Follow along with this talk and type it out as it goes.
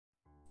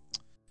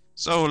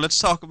So let's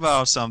talk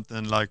about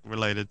something like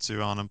related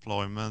to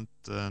unemployment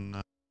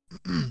and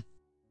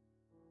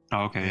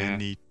Oh, okay, yeah.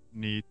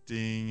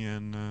 neeting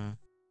and uh,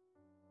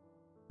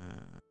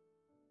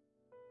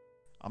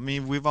 I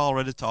mean we've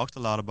already talked a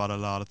lot about a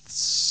lot of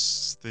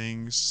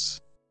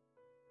things.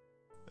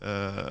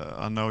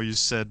 I know you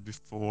said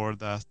before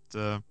that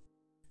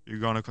you're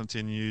gonna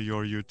continue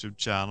your YouTube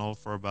channel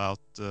for about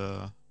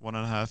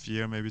 1.5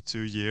 year, maybe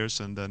 2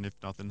 years, and then if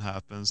nothing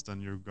happens,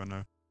 then you're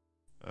gonna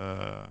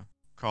uh,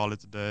 call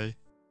it a day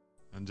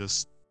and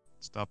just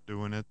stop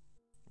doing it.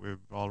 We've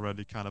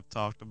already kind of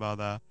talked about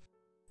that.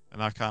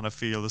 And I kind of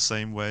feel the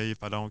same way.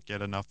 If I don't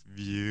get enough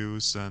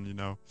views and,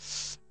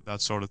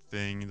 that sort of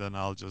thing, then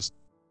I'll just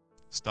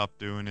stop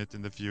doing it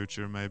in the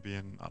future, maybe.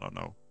 And I don't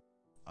know.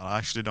 I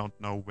actually don't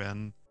know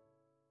when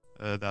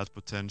that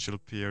potential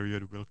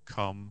period will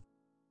come.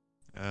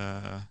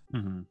 Uh,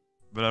 hmm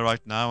but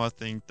right now, I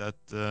think that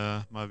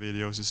my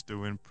videos is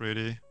doing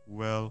pretty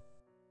well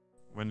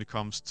when it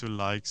comes to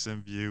likes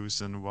and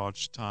views and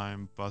watch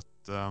time. But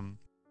I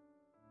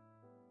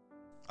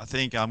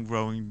think I'm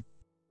growing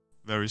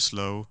very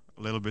slow,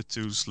 a little bit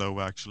too slow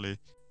actually.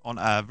 On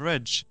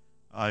average,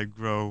 I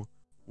grow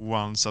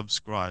 1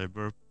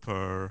 subscriber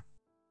per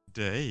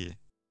day,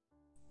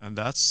 and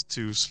that's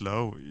too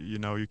slow. You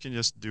can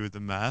just do the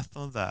math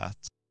on that.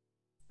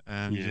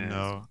 And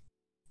Yeah.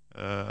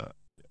 uh,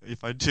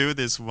 if I do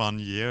this 1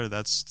 year,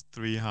 that's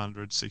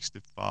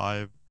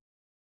 365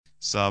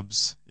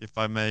 subs. If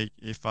I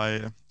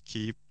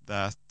keep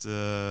that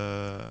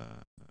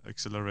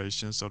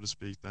acceleration, so to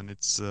speak, then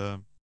it's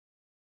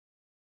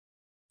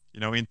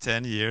in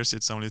 10 years,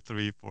 it's only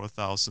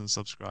 4,000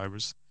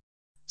 subscribers.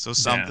 So Damn.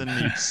 something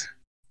needs,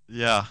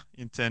 yeah,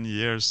 in 10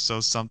 years.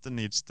 So something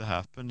needs to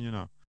happen.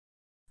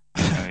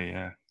 Right,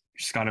 yeah. You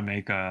just gotta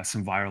make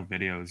some viral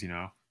videos,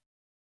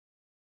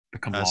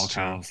 become That's lol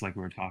true. cows like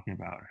we were talking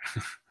about.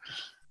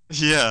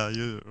 Yeah,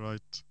 you're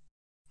right.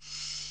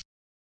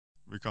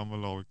 Become a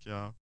log,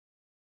 yeah.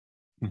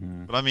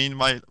 hmm But I mean,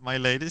 my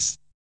latest,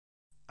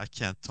 I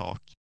can't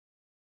talk.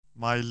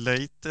 My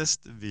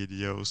latest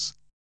videos,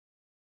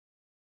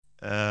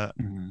 uh,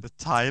 hmm the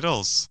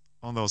titles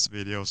on those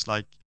videos,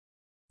 like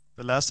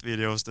the last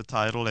videos, the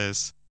title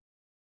is,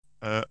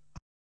 uh,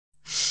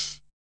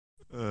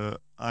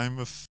 I'm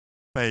a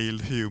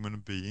failed human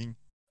being.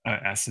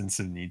 Essence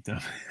of need them.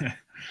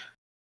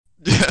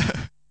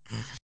 Yeah.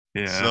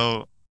 Yeah.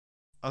 So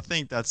I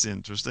think that's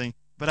interesting.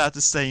 But at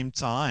the same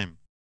time,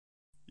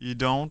 you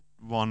don't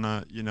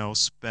wanna,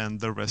 spend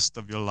the rest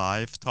of your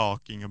life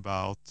talking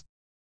about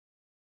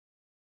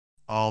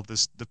all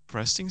this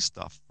depressing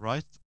stuff,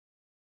 right?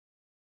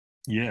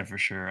 Yeah, for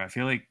sure. I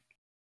feel like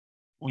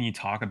when you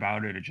talk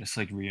about it, it just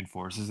like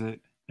reinforces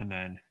it and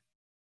then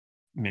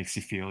makes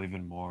you feel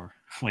even more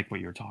like what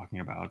you're talking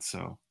about.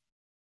 So,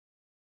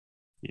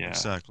 yeah.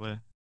 Exactly.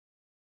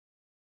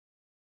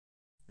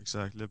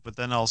 Exactly. But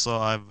then also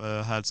I've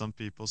had some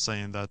people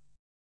saying that,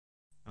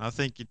 and I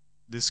think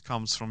this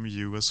comes from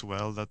you as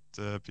well,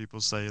 that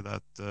people say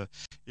that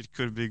it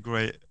could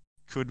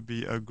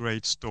be a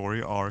great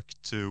story arc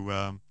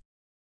to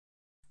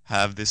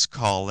have this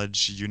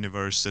college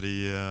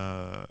university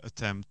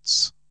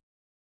attempts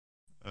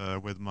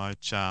with my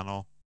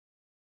channel.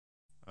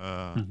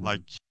 hmm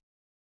Like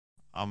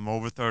I'm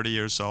over 30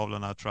 years old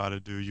and I try to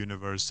do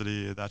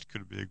university. That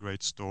could be a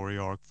great story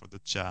arc for the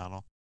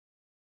channel.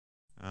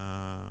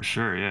 For Uh,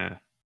 sure, yeah.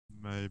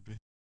 maybe.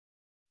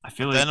 I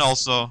feel But then like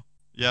also,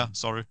 yeah,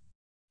 sorry.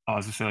 I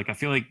was gonna say like I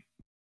feel like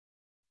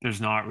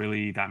there's not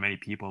really that many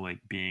people like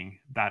being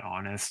that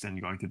honest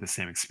and going through the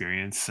same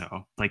experience.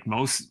 So like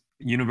most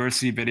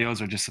university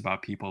videos are just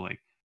about people like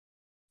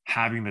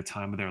having the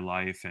time of their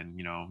life and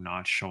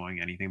not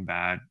showing anything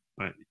bad,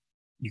 but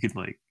you could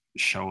like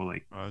show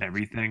like Right,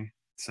 everything.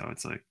 So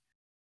it's like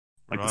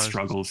the right.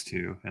 struggles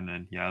too. And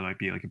then yeah, it might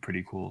be like a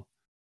pretty cool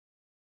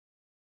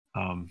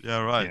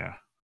Yeah, right. yeah.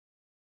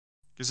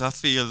 Because I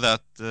feel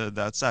that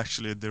that's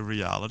actually the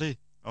reality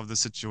of the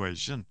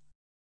situation.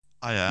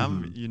 I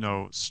am,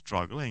 hmm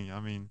struggling. I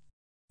mean,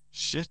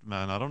 shit,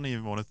 man. I don't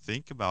even want to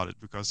think about it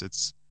because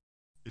it's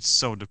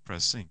so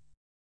depressing.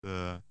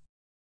 The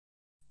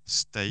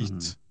hmm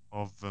state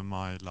of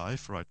my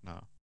life right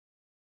now.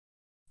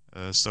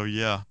 So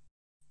yeah,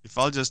 if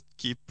I'll just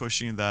keep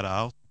pushing that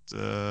out,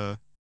 uh,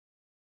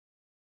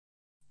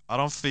 I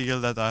don't feel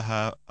that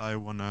I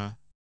wanna.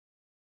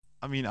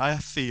 I mean, I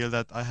feel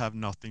that I have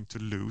nothing to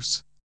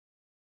lose,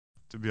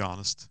 to be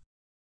honest.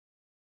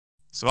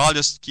 So I'll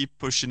just keep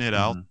pushing it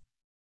out hmm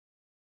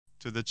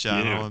to the Yeah.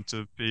 channel and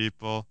to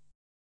people.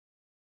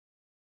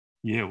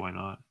 Yeah, why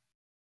not?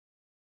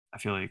 I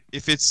feel like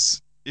If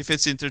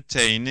it's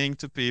entertaining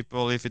to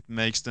people, if it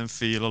makes them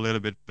feel a little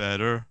bit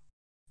better,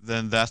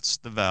 then that's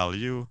the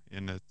value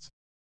in it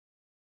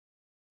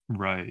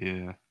right,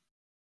 yeah.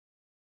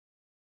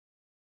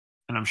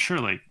 And I'm sure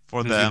like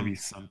for there's gonna them. be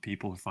some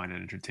people who find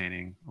it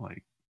entertaining,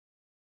 like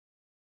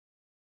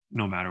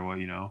no matter what,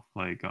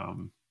 like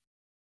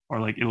or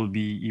like it'll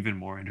be even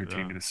more Yeah,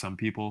 entertaining to some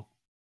people.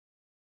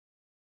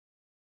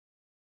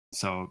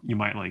 So you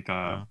might like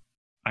yeah,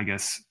 I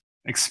guess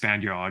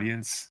expand your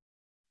audience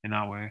in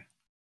that way.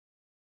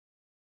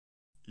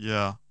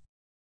 Yeah.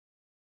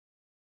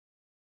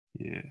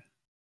 Yeah.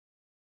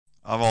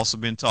 I've also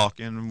been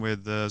talking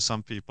with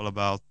some people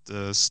about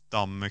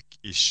stomach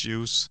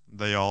issues.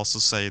 They also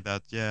say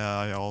that, yeah,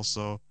 I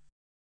also.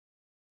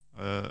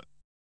 Uh,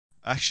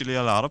 Actually,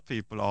 a lot of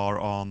people are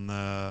on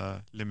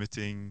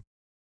limiting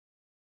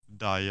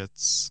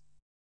diets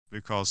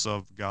because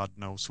of God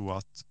knows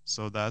what.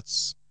 So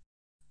that's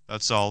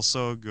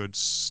also a good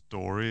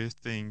story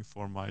thing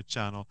for my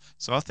channel.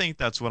 So I think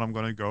that's what I'm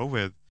gonna go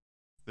with.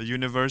 The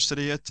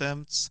university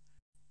attempts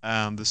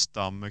and the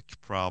stomach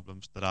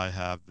problems that I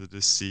have, the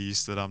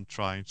disease that I'm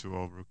trying to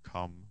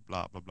overcome,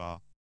 blah blah blah.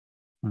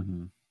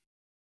 Hmm.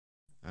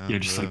 Yeah, And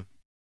just like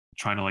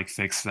trying to like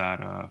fix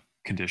that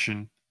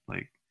condition,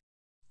 like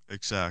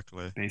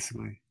exactly.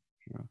 basically.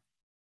 Yeah.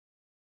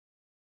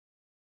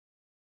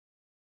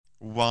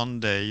 One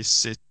day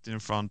sit in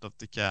front of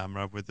the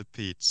camera with a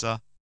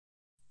pizza.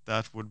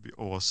 That would be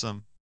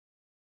awesome.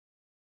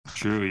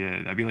 True,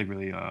 yeah. That'd be like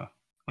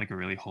a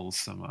really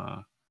wholesome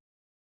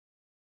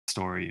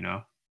story, you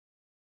know?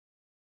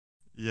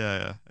 Yeah,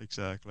 yeah,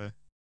 exactly.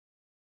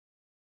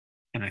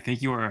 And I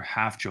think you were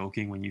half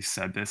joking when you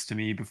said this to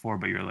me before,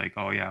 but you're like,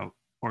 oh yeah,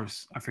 or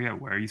I forget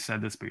where you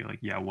said this, but you're like,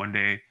 yeah, one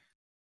day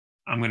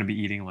I'm gonna be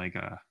eating like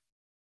a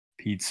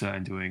pizza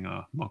and doing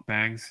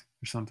mukbangs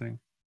or something.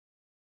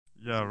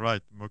 Yeah,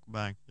 right.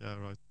 Mukbang. Yeah,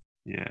 right.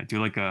 Yeah, do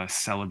like a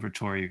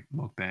celebratory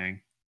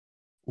mukbang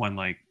when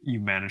like you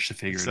manage to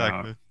figure it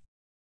out. Exactly.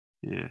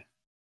 Yeah.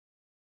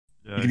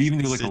 You Yeah, could even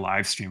do like a sit.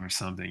 live stream or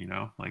something, you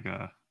know, like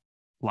a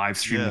live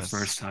stream the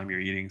first Yes. time you're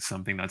eating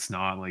something that's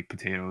not like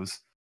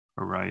potatoes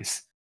or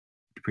rice.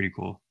 Pretty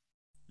cool.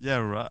 Yeah,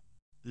 right.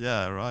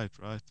 Yeah, right,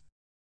 right.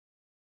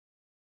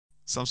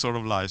 Some sort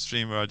of live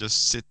stream where I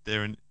just sit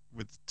there and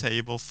with a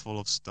table full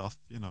of stuff,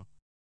 you know.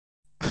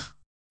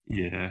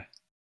 Yeah.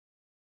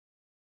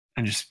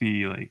 And just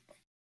be and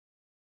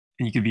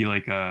you could be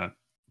like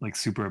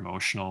super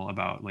emotional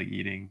about like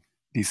eating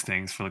these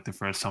things for like the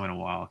first time in a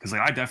while. Cause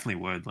like I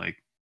definitely would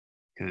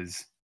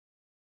cause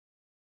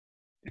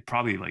it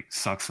probably like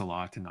sucks a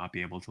lot to not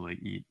be able to like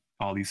eat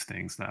all these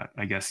things that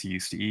I guess you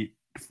used to eat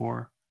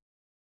before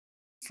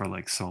for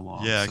like so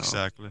long. Yeah, So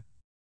exactly.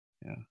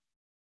 yeah.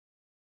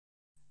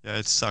 Yeah,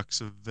 it sucks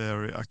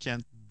very. I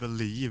can't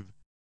believe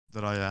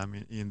that I am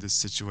in this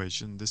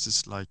situation. This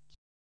is like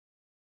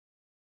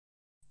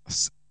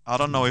I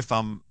don't know Mhm. if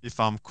I'm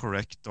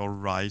correct or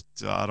right.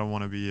 I don't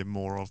want to be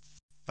more of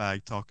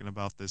fag talking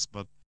about this,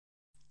 but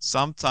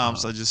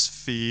sometimes I Uh, just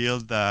feel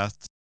that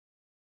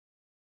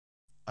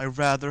I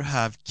rather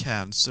have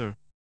cancer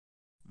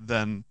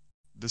than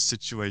the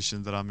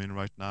situation that I'm in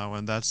right now,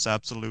 and that's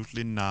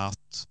absolutely not,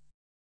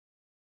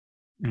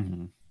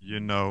 mhm. you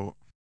know,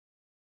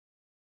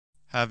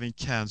 having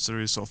cancer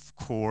is of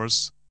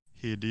course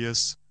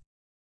hideous.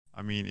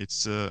 I mean,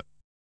 it's I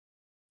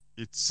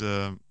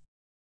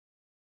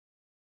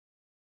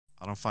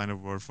don't find a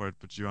word for it,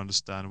 but you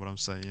understand what I'm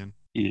saying.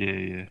 Yeah,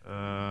 yeah.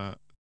 Uh,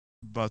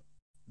 but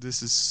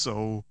this is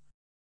so,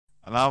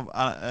 and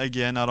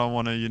again, I don't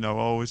want to,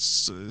 oh,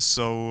 it's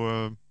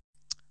so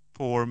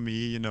poor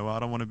me, I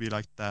don't want to be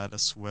like that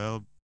as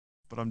well.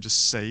 But I'm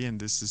just saying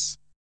this is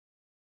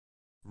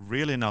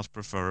really not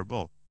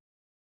preferable,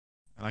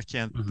 and I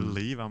can't Mhm.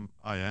 believe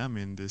I am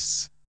in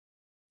this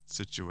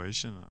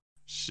situation.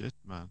 Shit,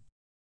 man.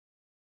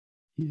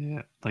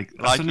 Yeah. Like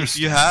that's Like if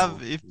you have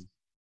understandable. if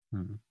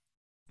Mhm.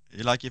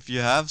 like if you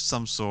have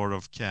some sort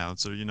of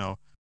cancer, you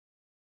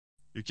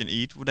can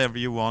eat whatever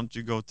you want.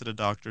 You go to the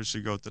doctors,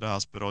 you go to the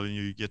hospital, and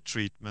you get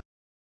treatment,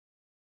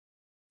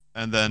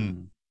 and then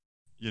Mhm.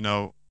 you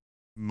know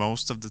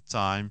most of the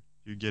time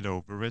you get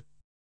over it.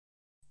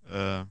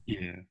 Uh,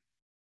 Yeah.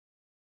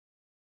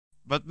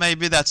 but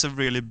maybe that's a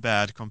really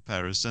bad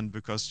comparison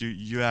because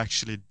you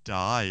actually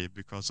die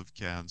because of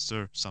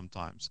cancer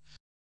sometimes.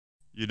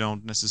 You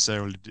don't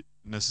necessarily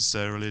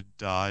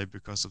die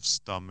because of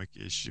stomach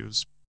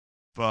issues,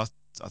 but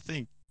I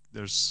think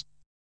there's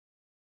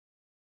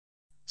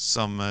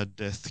some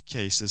death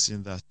cases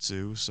in that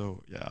too.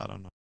 So yeah, I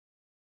don't know.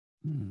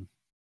 Mhm.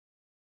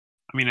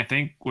 I mean, I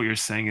think what you're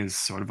saying is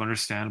sort of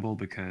understandable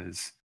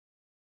because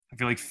I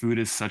feel like food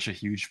is such a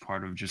huge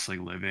part of just like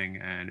living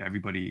and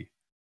everybody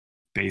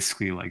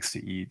basically likes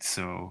to eat.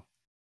 So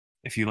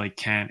if you like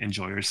can't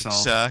enjoy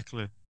yourself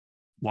Exactly,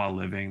 while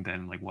living,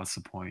 then like what's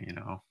the point, you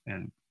know?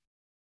 And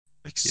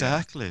yeah,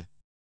 exactly.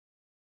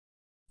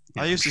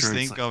 I yeah, I'm used to sure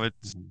it's think like of it.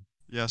 mhm.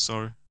 Yeah,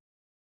 sorry.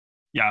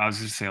 Yeah, I was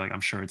just say like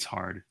I'm sure it's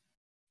hard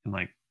in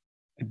like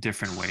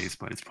different ways,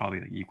 but it's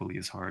probably like equally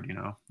as hard, you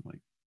know?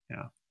 Like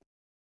yeah.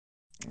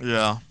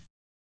 Yeah,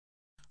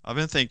 I've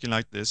been thinking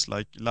like this.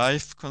 Like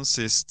life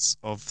consists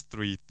of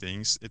three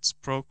things. It's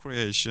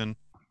procreation,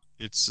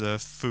 it's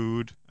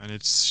food, and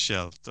it's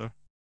shelter.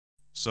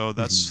 So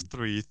that's Hmm.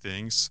 three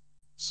things.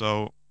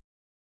 So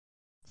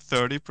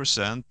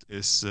 30%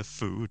 is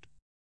food.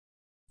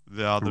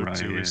 The other Right,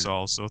 two is yeah.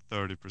 also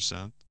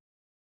 30%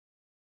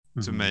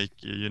 to Hmm. make,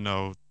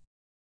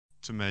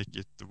 to make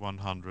it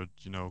 100,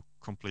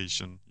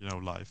 completion,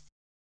 life.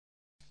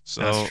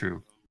 That's So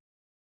true.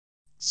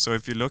 So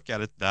if you look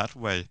at it that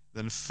way,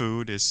 then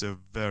food is a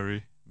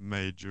very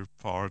major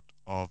part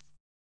of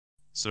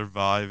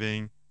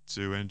surviving,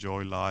 to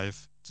enjoy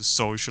life, to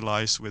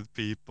socialize with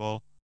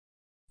people,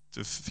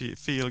 to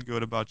feel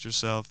good about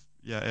yourself.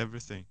 Yeah,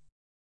 everything.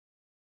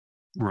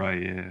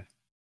 Right. Yeah.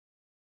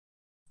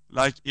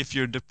 Like if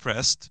you're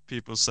depressed,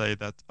 people say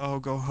that, oh,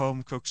 go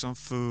home, cook some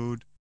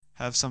food,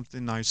 have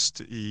something nice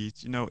to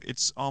eat. You know,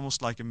 it's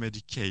almost like a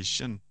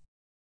medication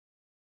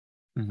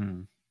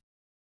Hmm.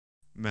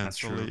 That's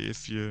true. mentally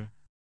if you.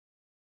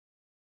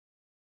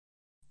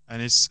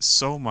 And it's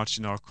so much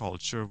in our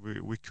culture.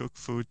 We cook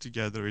food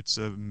together. It's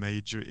a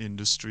major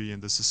industry in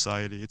the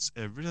society. It's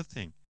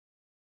everything.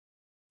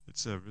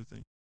 It's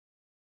everything.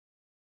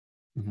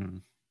 Hmm.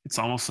 It's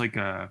almost like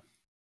a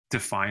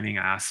defining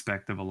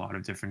aspect of a lot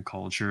of different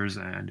cultures,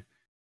 and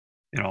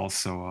it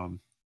also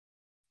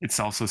it's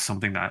also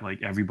something that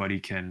like everybody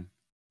can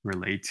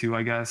relate to,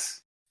 I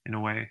guess, in a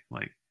way.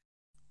 Like,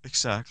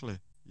 Exactly.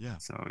 Yeah,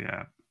 so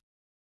yeah.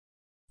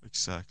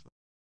 exactly.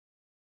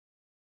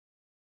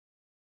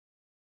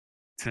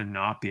 To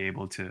not be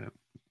able to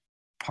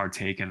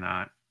partake in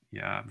that,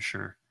 yeah, I'm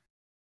sure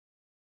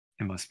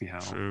it must be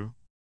hell. True.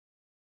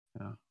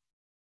 Yeah.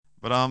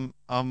 But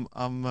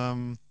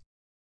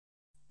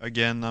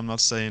again, I'm not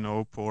saying,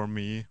 oh, poor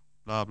me,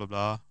 blah, blah,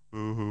 blah,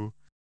 boo hoo.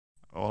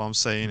 All I'm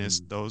saying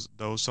is Mm.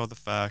 those are the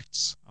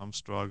facts. I'm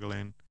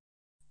struggling,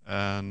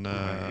 and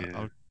Right.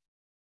 Yeah.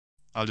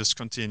 I'll just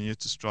continue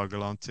to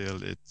struggle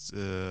until it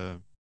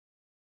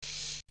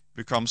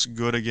becomes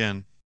good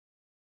again.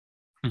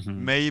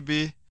 Hmm.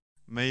 Maybe,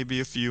 maybe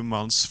a few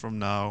months from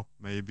now,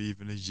 maybe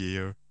even a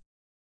year.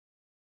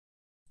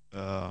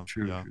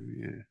 True. Yeah. True.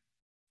 Yeah.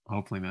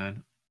 Hopefully,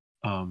 man.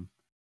 Um.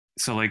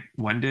 So, like,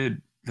 when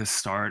did this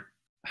start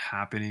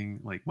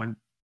happening? Like, when,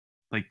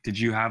 like, did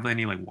you have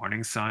any like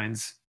warning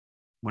signs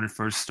when it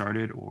first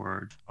started,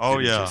 or Oh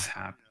did it yeah, just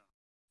happen?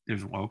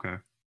 There's okay.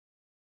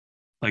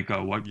 Like,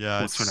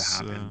 yeah. what sort of It's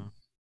happened?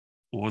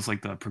 What was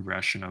like the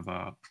progression of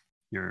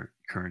your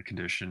current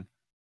condition?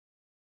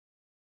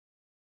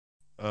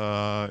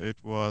 it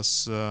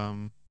was.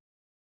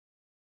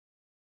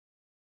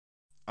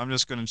 I'm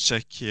just gonna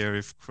check here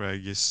if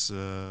Craig is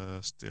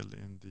still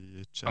in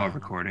the Oh, channel,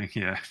 recording.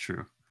 Yeah,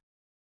 true.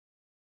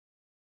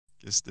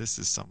 because this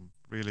is some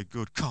really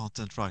good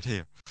content right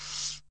here.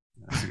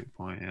 That's a good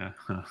point. Yeah.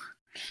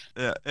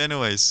 Yeah.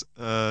 Anyways,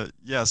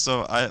 yeah.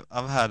 So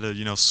I've had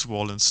a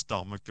swollen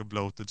stomach, a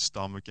bloated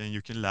stomach, and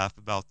you can laugh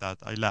about that.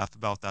 I laugh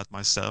about that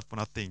myself when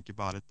I think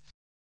about it.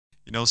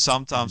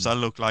 Sometimes Mhm. I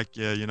look like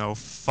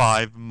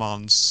 5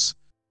 months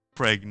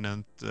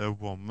pregnant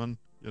woman.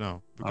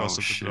 Because Oh of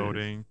the shit.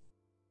 bloating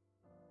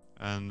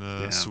and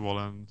Damn.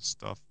 swollen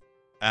stuff,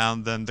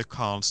 and then the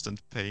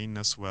constant pain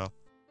as well.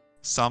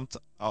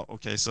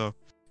 Okay, so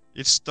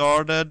it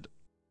started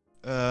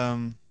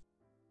um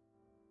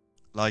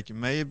like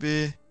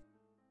maybe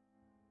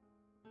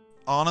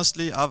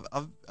honestly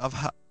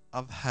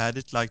I've had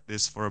it like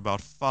this for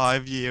about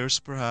 5 years,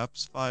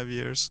 perhaps 5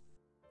 years.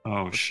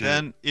 Oh But shit.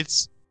 then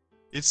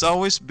it's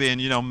always been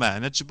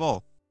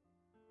manageable.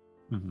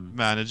 Hmm.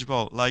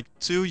 Manageable. Like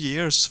 2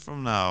 years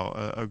from now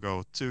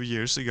ago, 2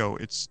 years ago,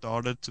 it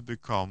started to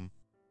become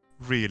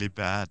really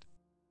bad.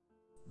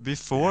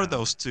 Before Damn.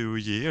 those 2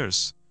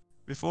 years,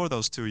 before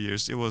those 2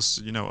 years, it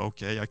was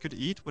okay. I could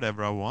eat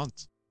whatever I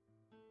want.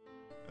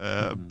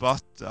 Hmm.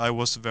 But I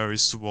was very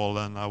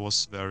swollen. I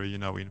was very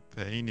in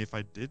pain if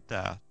I did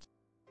that.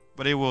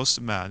 But it was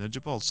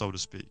manageable, so to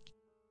speak.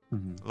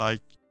 Hmm.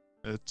 Like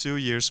 2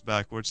 years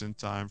backwards in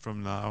time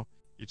from now,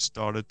 it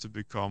started to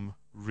become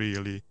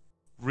really,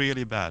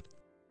 really bad.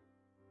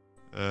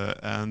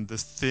 And the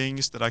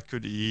things that I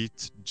could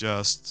eat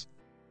just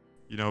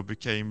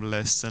became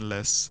less and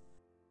less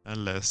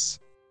and less.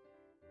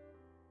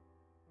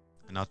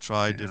 And I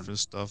tried Damn. different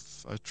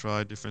stuff. I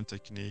tried different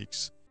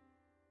techniques.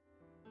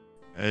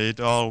 It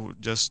all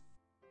just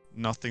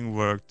nothing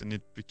worked, and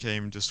it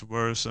became just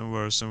worse and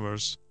worse and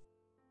worse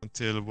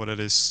until what it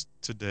is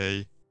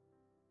today.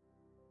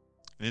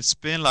 And it's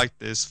been like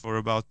this for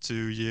about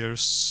 2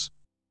 years,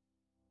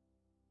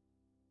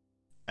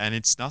 and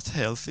it's not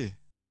healthy.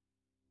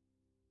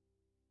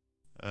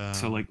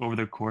 So Um, like over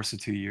the course of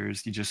 2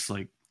 years, you just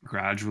like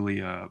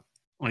gradually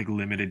like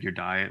limited your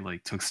diet,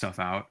 like took stuff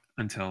out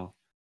until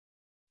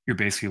you're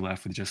basically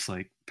left with just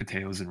like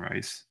potatoes and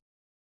rice.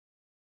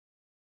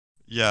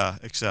 yeah,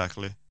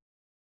 exactly.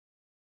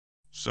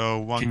 So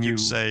one Can could you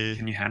say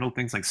can you handle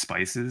things like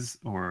spices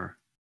or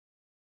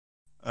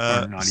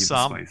not even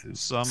spices?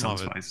 some Some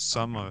of it, spices.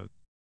 some Okay. of it.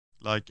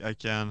 Like I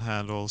can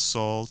handle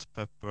salt,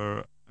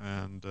 pepper,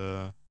 and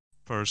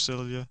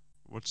persilia.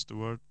 What's the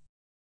word?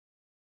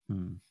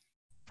 Hmm.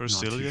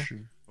 Not too Persilia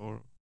sure.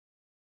 or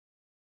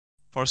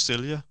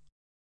parsilia?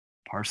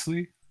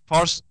 Parsley?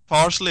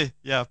 Parsley.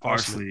 Yeah,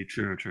 parsley. Parsley.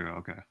 True. True.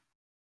 Okay.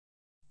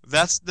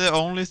 That's the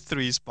only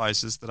three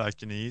spices that I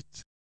can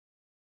eat.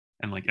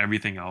 And like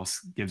everything else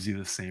gives you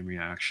the same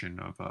reaction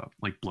of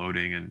like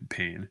bloating and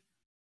pain.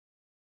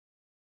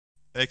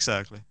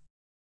 Exactly.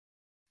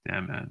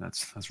 Damn, man,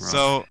 that's rough.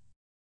 So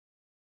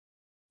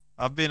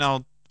I've been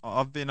out.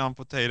 I've been on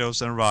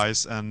potatoes and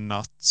rice and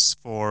nuts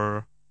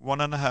for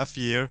 1.5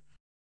 years.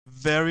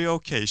 Very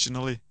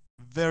occasionally,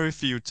 very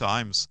few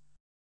times,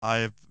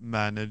 I've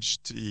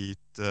managed to eat,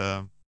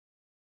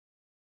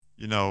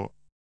 you know,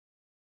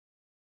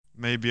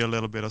 maybe a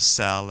little bit of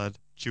salad,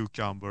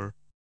 cucumber,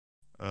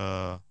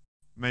 uh,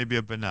 maybe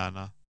a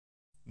banana.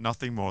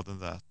 Nothing more than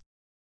that.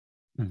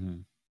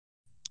 Hmm.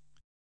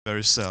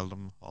 Very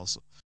seldom,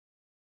 also.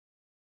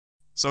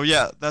 So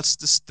yeah, that's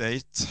the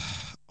state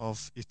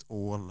of it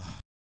all.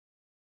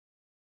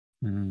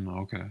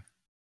 Okay.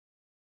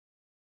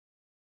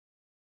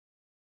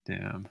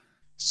 Damn.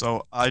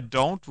 So I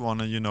don't want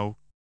to,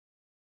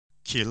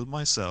 kill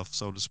myself,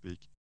 so to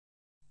speak.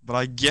 But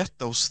I get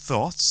those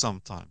thoughts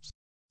sometimes.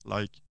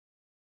 Like,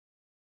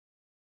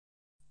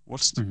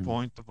 what's the Hmm.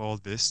 point of all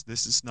this?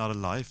 This is not a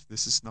life.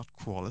 This is not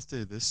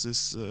quality. This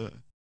is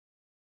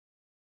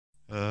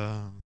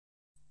uh,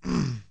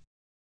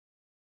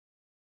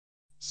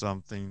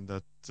 something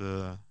that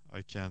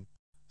I can't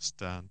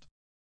stand.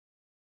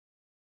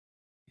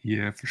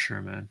 Yeah, for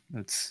sure, man.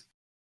 That's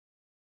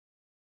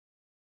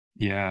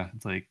yeah.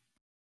 Like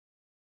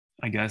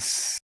I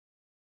guess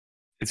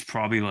it's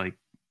probably like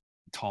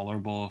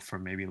tolerable for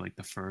maybe like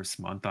the first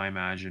month, I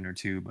imagine, or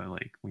two, but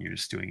like when you're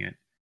just doing it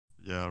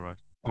Yeah, right.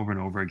 over and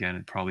over again,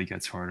 it probably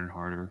gets harder and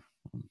harder.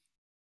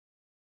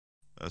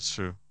 That's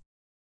true.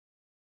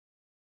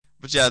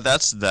 But yeah,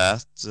 that's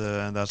that,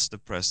 and that's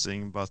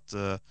depressing. But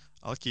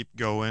I'll keep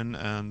going,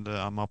 and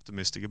I'm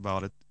optimistic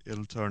about it.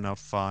 It'll turn out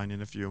fine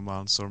in a few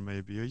months or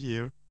maybe a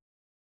year.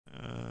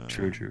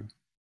 True, Uh, true.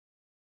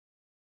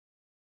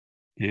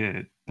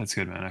 Yeah, that's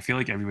good, man. I feel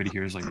like everybody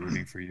here is like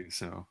rooting for you.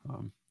 So,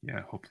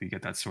 yeah, hopefully you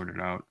get that sorted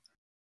out.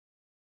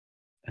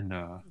 And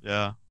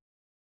yeah,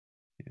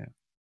 yeah,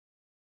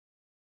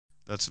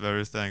 that's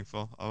very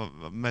thankful.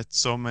 I've met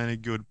so many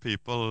good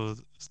people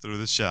through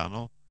this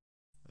channel.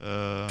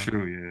 Uh,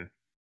 true. Yeah.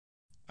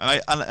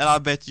 and I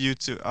bet you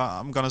too.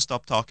 I'm gonna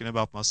stop talking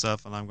about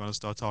myself, and I'm gonna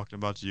start talking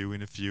about you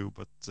in a few.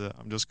 But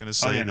I'm just gonna Oh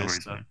say yeah, no this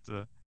worries, that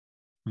man.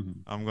 Hmm.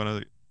 I'm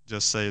gonna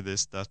just say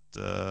this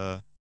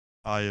that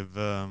I've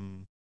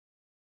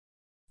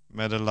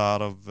met a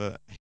lot of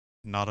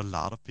not a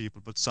lot of people,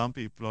 but some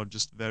people are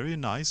just very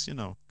nice.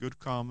 Good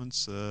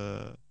comments.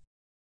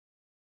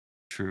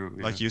 True.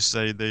 Like Yeah. you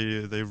say,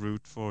 they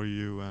root for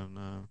you,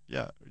 and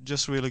yeah,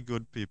 just really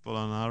good people,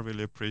 and I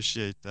really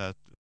appreciate that.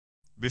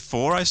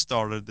 Before I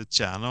started the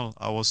channel,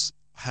 I was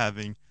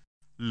having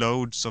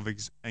loads of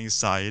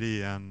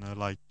anxiety and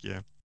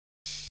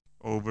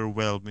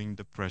overwhelming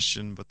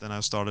depression, but then I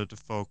started to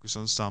focus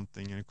on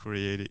something and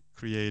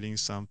creating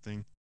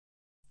something.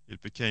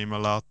 It became a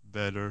lot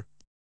better.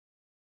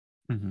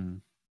 Hmm.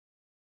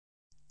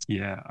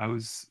 Yeah, I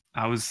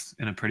was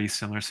in a pretty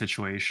similar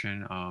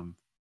situation.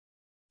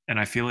 And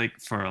I feel like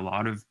for a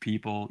lot of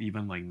people,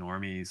 even like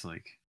normies,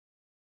 like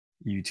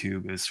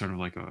YouTube is sort of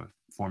like a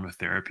form of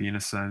therapy in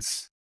a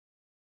sense.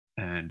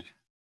 And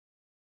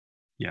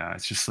yeah,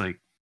 it's just like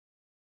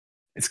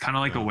it's kind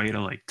of like a Yeah, way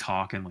to like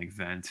talk and like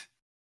vent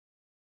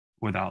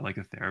without like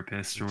a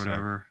therapist or exactly.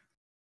 whatever.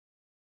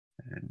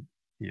 And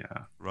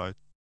yeah. Right.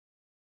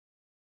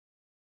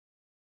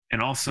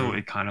 And also True.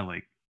 it kind of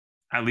like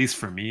at least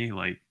for me,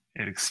 like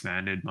it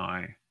expanded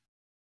my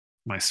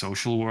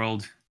social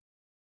world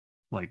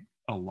like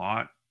a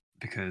lot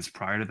because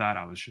prior to that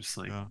I was just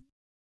like Yeah.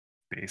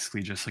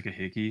 basically just like a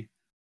hickey.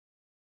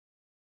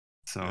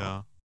 So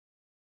Yeah.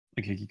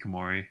 like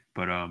hikikomori.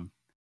 But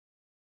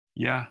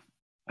yeah,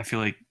 I feel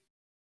like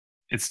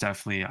it's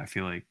definitely I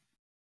feel like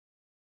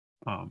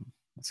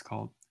what's it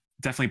called?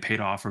 Definitely paid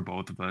off for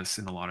both of us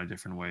in a lot of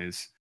different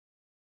ways.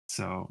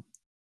 So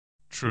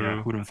yeah,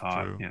 True. who'd have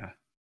thought? True. Yeah.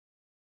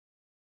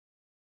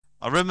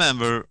 I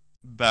remember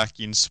back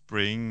in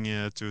spring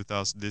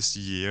 2000 this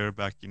year,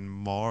 back in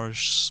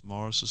Mars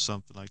or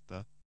something like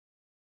that.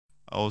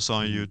 I was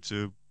on Mhm.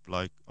 YouTube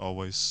like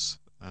always,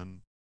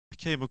 and I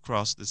came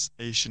across this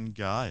Asian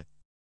guy,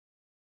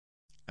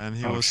 and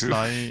he Oh, was true.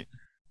 lying.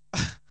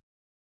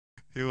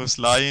 He was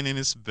lying in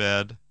his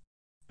bed,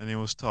 and he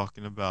was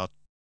talking about,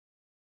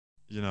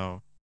 you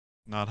know,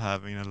 not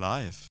having a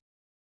life,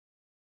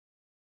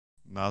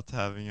 not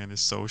having any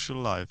social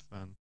life,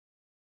 and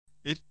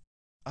it.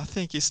 I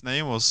think his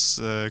name was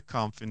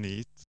Comfy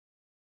Neat.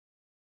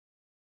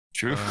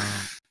 True.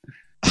 Um,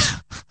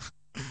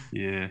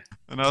 Yeah.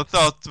 and I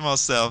thought to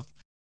myself,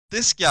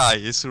 this guy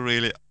is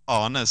really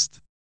honest.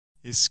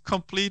 He's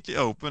completely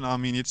open. I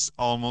mean, it's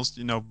almost,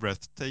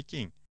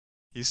 breathtaking.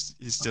 He's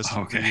just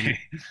really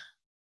Okay.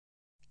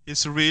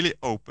 he's really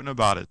open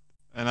about it.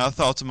 And I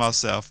thought to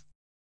myself,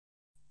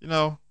 you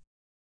know,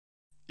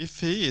 if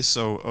he is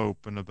so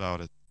open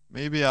about it,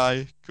 maybe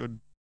I could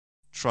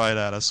try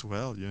that as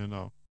well.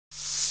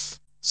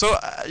 So,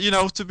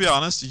 to be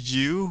honest,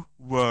 you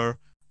were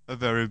a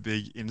very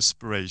big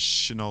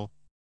inspirational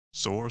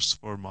source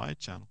for my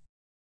channel.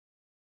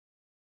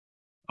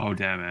 Oh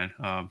damn,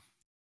 man.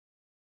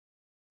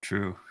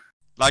 True.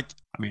 Like,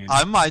 I mean,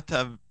 I might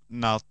have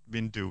not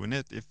been doing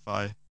it if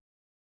I.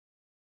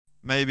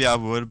 Maybe I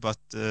would, but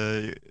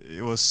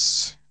it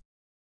was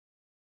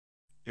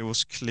it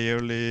was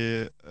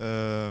clearly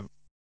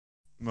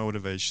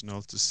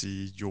motivational to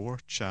see your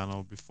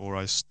channel before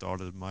I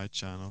started my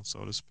channel,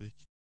 so to speak.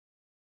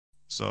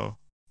 So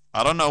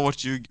I don't know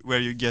where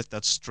you get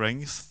that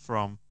strength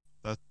from,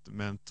 that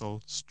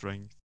mental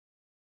strength,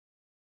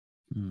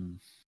 Hmm.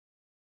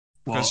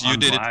 Well, because you I'm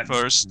did it glad.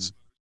 first.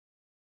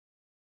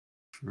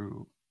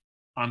 True.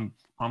 I'm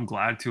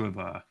glad to have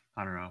I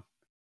don't know.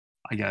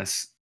 I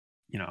guess,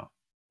 you know,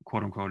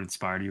 quote unquote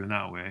inspired you in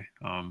that way.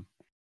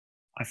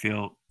 I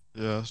feel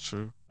Yeah,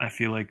 true. I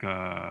feel like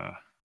I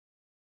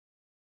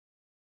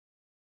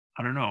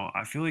don't know.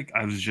 I feel like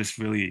I was just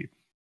really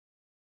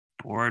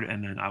bored,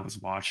 and then I was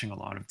watching a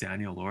lot of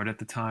Daniel Lord at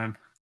the time,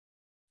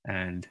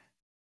 and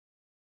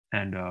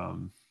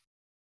and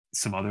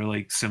some other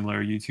like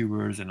similar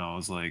YouTubers, and I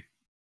was like,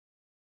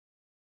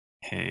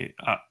 hey,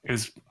 it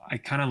was I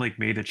kind of like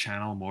made a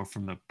channel more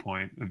from the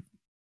point of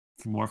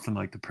more from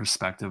like the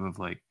perspective of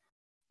like,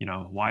 you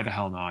know, why the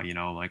hell not? You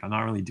know, like I'm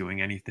not really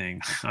doing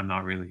anything. I'm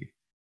not really,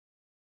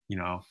 you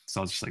know. So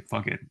I was just like,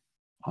 fuck it,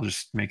 I'll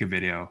just make a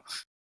video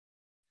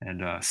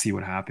and see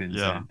what happens.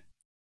 Yeah. And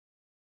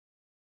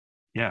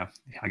yeah,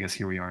 I guess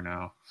here we are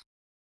now.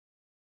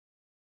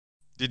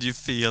 Did you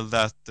feel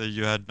that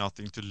you had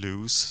nothing to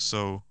lose,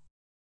 so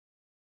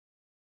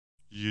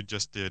you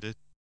just did it?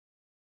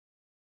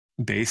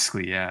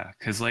 Basically, yeah,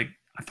 because like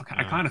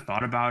I Yeah. kind of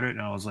thought about it,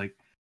 and I was like,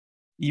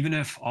 even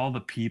if all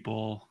the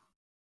people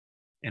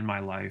in my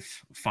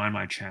life find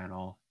my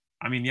channel,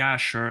 I mean, yeah,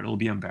 sure, it'll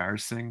be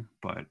embarrassing,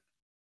 but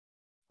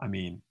I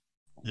mean,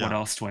 what Yeah.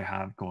 else do I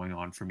have going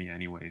on for me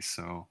anyway?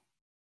 So,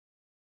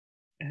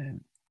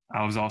 and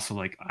I was also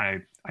like,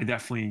 I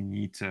definitely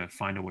need to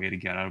find a way to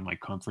get out of my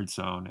comfort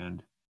zone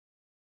and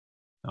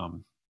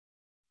um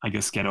I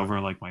guess get Right. over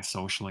like my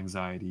social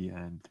anxiety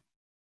and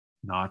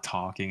not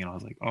talking. And I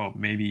was like, oh,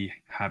 maybe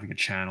having a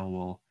channel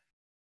will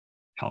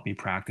help me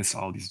practice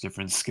all these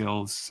different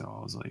skills. So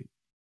I was like,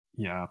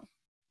 yeah,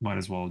 might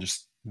as well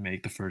just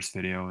make the first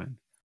video. And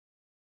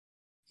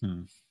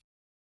hmm,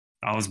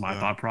 that was my Yeah.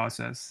 thought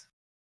process.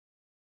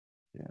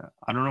 Yeah,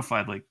 I don't know if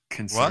I'd like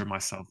consider What?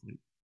 myself like,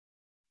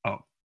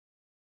 oh,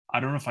 I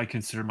don't know if I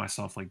consider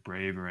myself like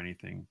brave or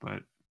anything,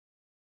 but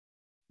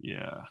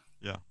yeah,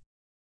 Yeah.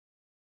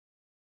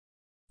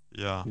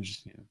 Yeah. it's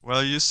just, yeah.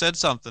 Well, you said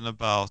something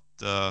about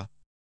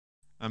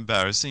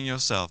embarrassing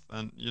yourself,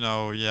 and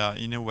yeah,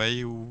 in a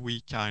way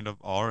we kind of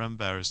are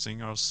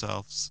embarrassing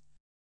ourselves.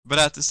 But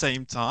at the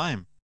same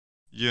time,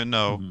 you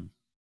know, Mm-hmm.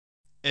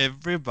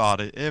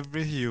 everybody,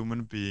 every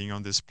human being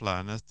on this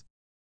planet,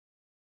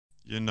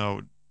 you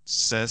know,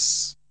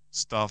 says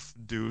stuff,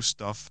 do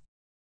stuff,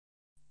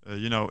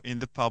 in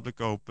the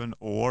public open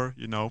or,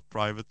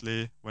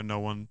 privately when no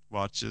one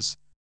watches,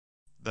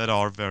 that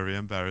are very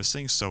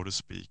embarrassing, so to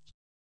speak.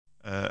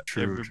 True,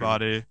 true.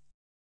 Everybody,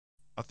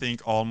 I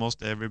think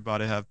almost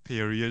everybody have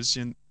periods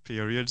in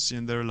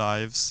their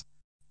lives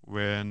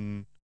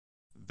when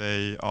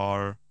they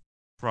are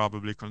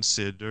probably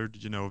considered,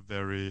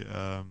 very,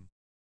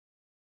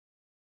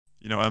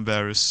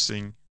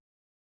 embarrassing.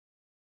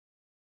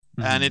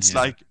 And Mm-hmm, it's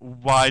yeah. like,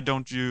 why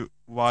don't you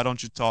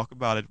talk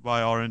about it?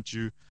 Why aren't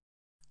you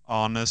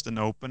honest and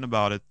open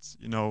about it?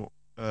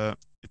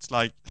 It's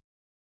like,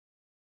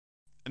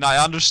 and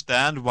I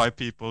understand why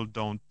people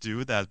don't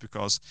do that,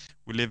 because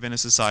we live in a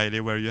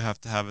society where you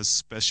have to have a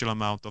special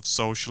amount of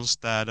social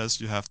status.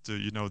 You have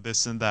to,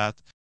 this and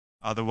that.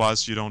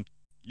 Otherwise, you don't,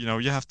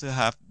 you have to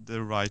have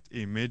the right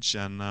image.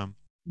 And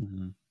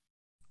Mm-hmm.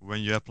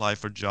 when you apply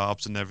for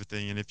jobs and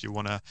everything, and if you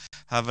want to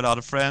have a lot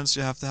of friends,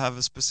 you have to have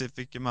a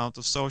specific amount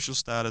of social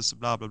status,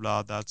 blah, blah,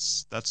 blah.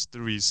 That's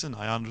the reason.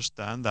 I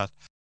understand that.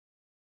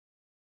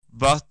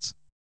 But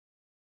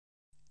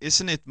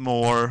isn't it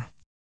more,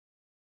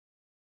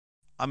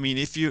 I mean,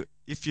 if you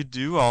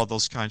do all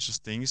those kinds of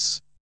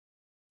things,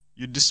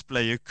 you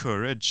display your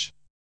courage,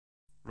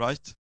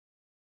 right?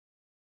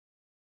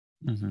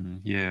 Mm-hmm,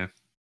 yeah,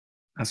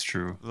 that's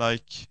true.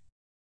 Like,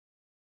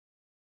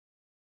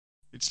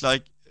 it's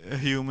like a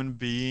human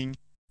being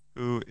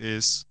who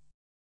is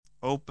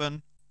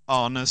open,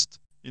 honest.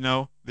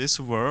 This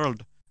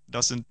world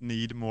doesn't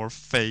need more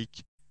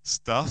fake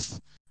stuff.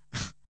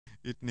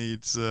 It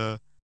needs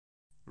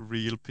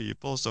real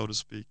people, so to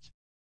speak.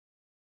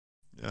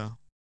 Yeah.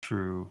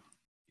 True.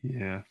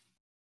 Yeah.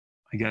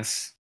 I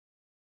guess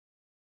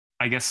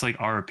I guess like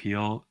our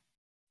appeal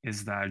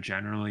is that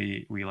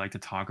generally we like to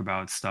talk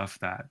about stuff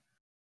that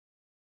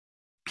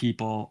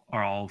people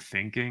are all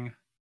thinking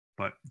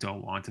but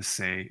don't want to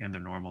say in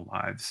their normal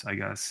lives, I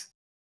guess.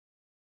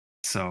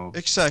 So,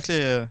 Exactly.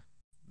 That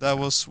yeah.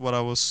 was what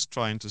I was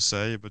trying to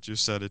say, but you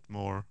said it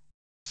more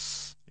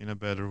in a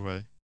better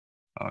way.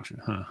 Gotcha.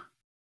 Huh.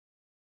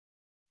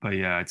 But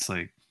yeah, it's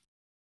like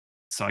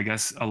so I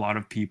guess a lot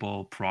of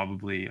people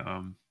probably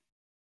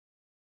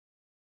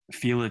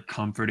feel it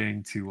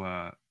comforting to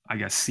I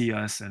guess see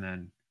us and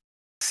then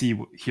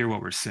hear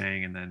what we're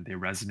saying and then they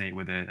resonate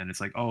with it and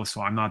it's like, "Oh,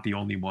 so I'm not the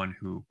only one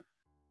who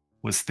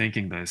was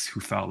thinking this, who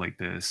felt like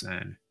this."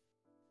 And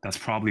that's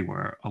probably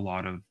where a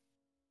lot of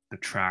the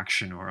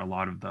traction or a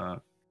lot of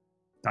the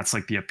that's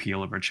like the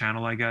appeal of our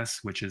channel, I guess,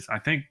 which is I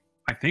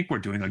think we're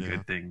doing a Yeah.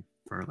 good thing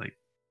for like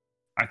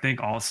I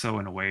think also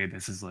in a way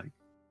this is like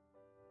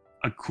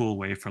a cool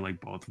way for like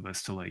both of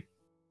us to like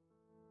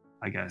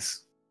I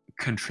guess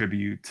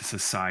contribute to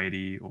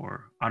society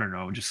or I don't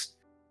know, just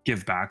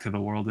give back to the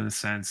world in a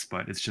sense,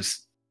 but it's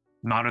just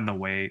not in the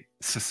way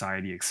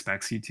society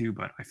expects you to,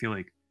 but I feel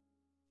like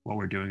what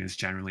we're doing is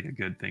generally a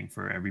good thing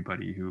for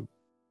everybody who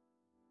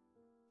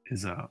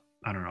is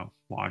I don't know,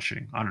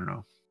 watching. I don't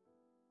know.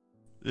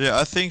 Yeah,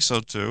 I think so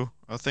too.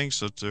 I think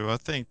so too. I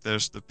think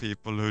there's the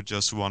people who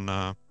just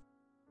wanna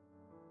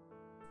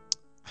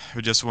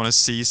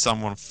see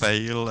someone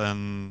fail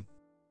and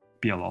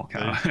Be a lol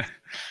cow. they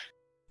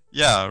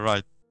yeah,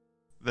 right.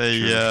 They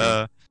True.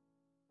 uh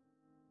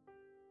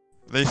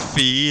they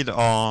feed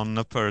on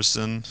a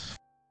person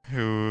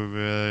who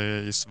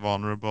is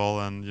vulnerable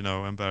and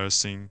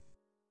embarrassing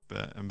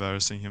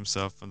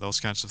himself and those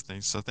kinds of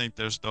things. So I think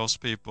there's those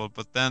people,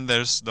 but then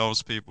there's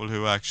those people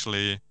who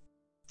actually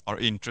are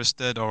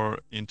interested or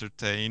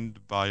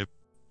entertained by a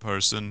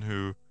person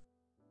who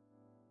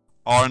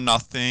are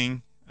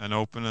nothing and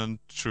open and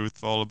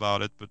truthful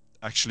about it, but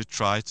actually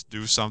try to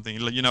do something.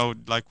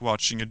 Like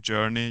watching a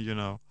journey.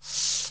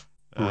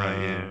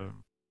 Right, yeah.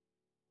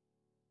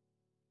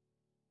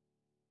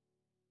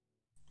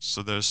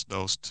 So there's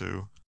those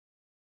two.